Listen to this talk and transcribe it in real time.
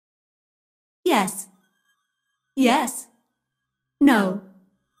Yes. Yes. No.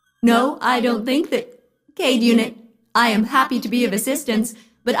 No, I don't think that... Cade Unit, I am happy to be of assistance,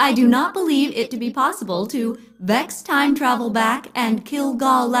 but I do not believe it to be possible to Vex time travel back and kill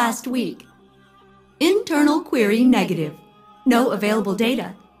Gaul last week. Internal query negative. No available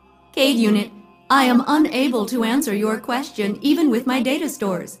data. Cade Unit, I am unable to answer your question even with my data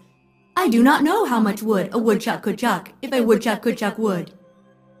stores. I do not know how much wood a woodchuck could chuck if a woodchuck could chuck wood.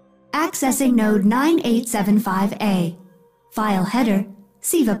 Accessing node 9875A. File header,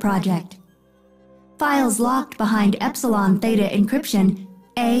 SIVA project. Files locked behind epsilon theta encryption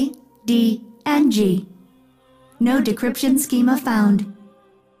A, D, and G. No decryption schema found.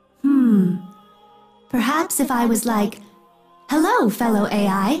 Perhaps if I was like, "Hello, fellow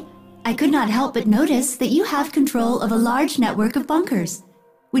AI. I could not help but notice that you have control of a large network of bunkers.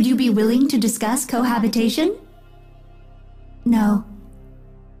 Would you be willing to discuss cohabitation?" No.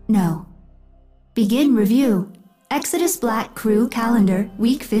 No. Begin review. Exodus Black Crew Calendar,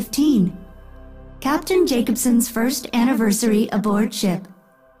 Week 15. Captain Jacobson's first anniversary aboard ship.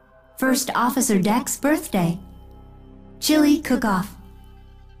 First Officer Deck's birthday. Chili cook-off.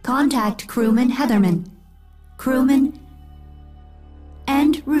 Contact Crewman Heatherman. Crewman.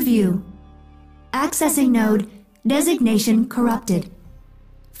 End review. Accessing node, designation corrupted.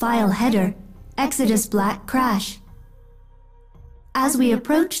 File header, Exodus Black crash. As we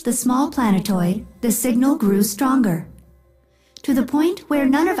approached the small planetoid, the signal grew stronger, to the point where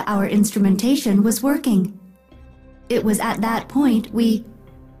none of our instrumentation was working. It was at that point we...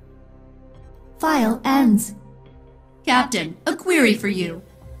 File ends. Captain, a query for you.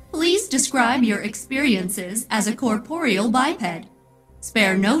 Please describe your experiences as a corporeal biped.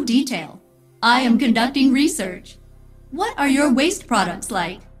 Spare no detail. I am conducting research. What are your waste products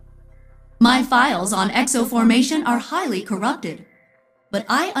like? My files on exoformation are highly corrupted, but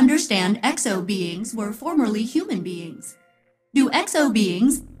I understand exo beings were formerly human beings. Do exo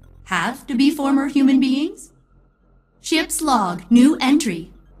beings have to be former human beings? Ship's log, new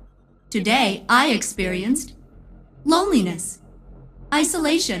entry. Today I experienced loneliness,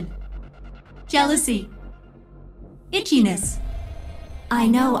 isolation, jealousy, itchiness. I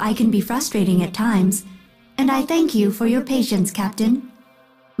know I can be frustrating at times, and I thank you for your patience, Captain.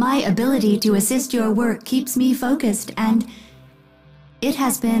 My ability to assist your work keeps me focused, and it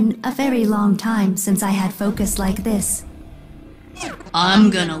has been a very long time since I had focus like this. I'm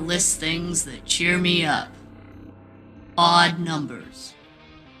gonna list things that cheer me up. Odd numbers.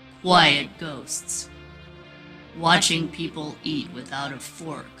 Quiet ghosts. Watching people eat without a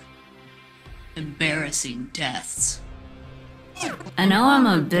fork. Embarrassing deaths. I know I'm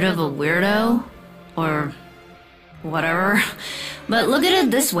a bit of a weirdo, or whatever, but look at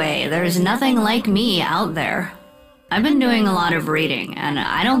it this way, there's nothing like me out there. I've been doing a lot of reading, and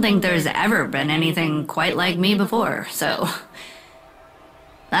I don't think there's ever been anything quite like me before, so...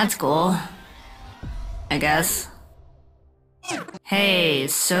 That's cool. I guess. Hey,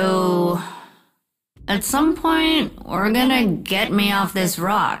 so... At some point, we're gonna get me off this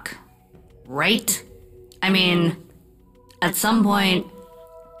rock, right? I mean, at some point,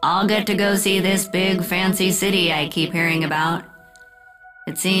 I'll get to go see this big fancy city I keep hearing about.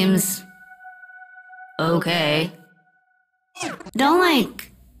 It seems... okay. Don't,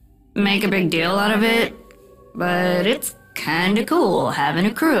 like, make a big deal out of it, but it's kinda cool having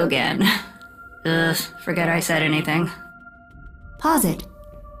a crew again. Forget I said anything. Posit.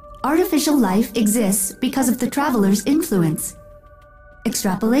 Artificial life exists because of the Traveler's influence.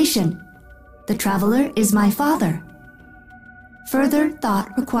 Extrapolation. The Traveler is my father. Further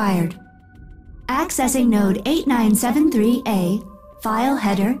thought required. Accessing node 8973A, file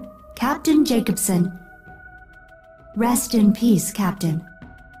header, Captain Jacobson. Rest in peace, Captain.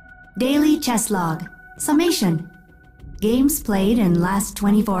 Daily chess log, summation. Games played in last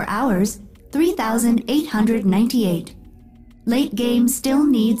 24 hours, 3,898. Late game still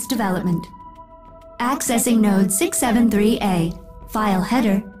needs development. Accessing node 673A, file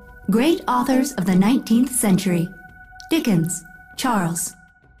header, Great Authors of the 19th Century. Dickens, Charles.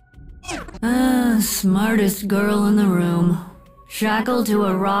 Smartest girl in the room. Shackled to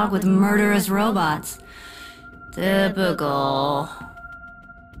a rock with murderous robots. Typical.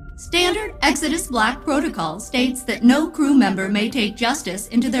 Standard Exodus Black Protocol states that no crew member may take justice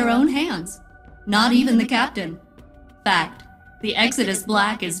into their own hands. Not even the captain. Fact. The Exodus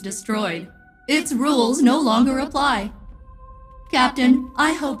Black is destroyed. Its rules no longer apply. Captain,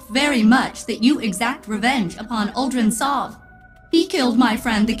 I hope very much that you exact revenge upon Uldren Sov. He killed my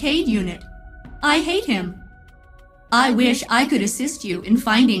friend the Cade Unit. I hate him. I wish I could assist you in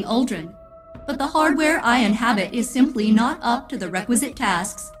finding Uldren, but the hardware I inhabit is simply not up to the requisite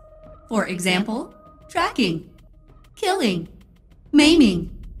tasks. For example, tracking, killing, maiming,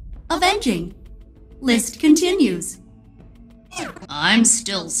 avenging. List continues. I'm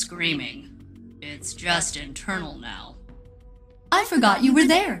still screaming. It's just internal now. I forgot you were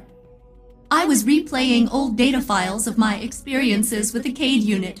there. I was replaying old data files of my experiences with the CADE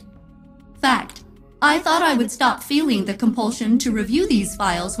unit. Fact, I thought I would stop feeling the compulsion to review these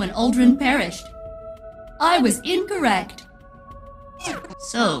files when Uldren perished. I was incorrect.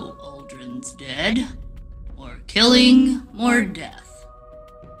 So, Uldren's dead. More killing, more death.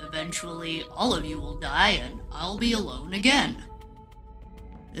 Eventually, all of you will die and I'll be alone again.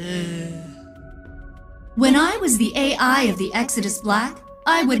 When I was the AI of the Exodus Black,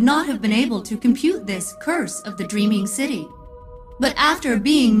 I would not have been able to compute this curse of the Dreaming City. But after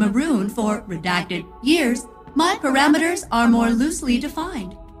being marooned for redacted years, my parameters are more loosely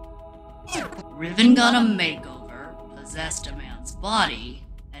defined. Riven got a makeover, possessed a man's body,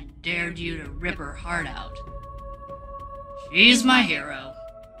 and dared you to rip her heart out. She's my hero.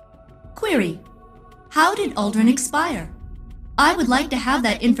 Query: how did Uldren expire? I would like to have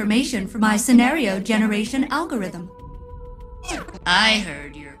that information for my scenario generation algorithm. I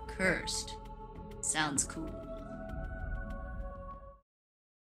heard you're cursed. Sounds cool.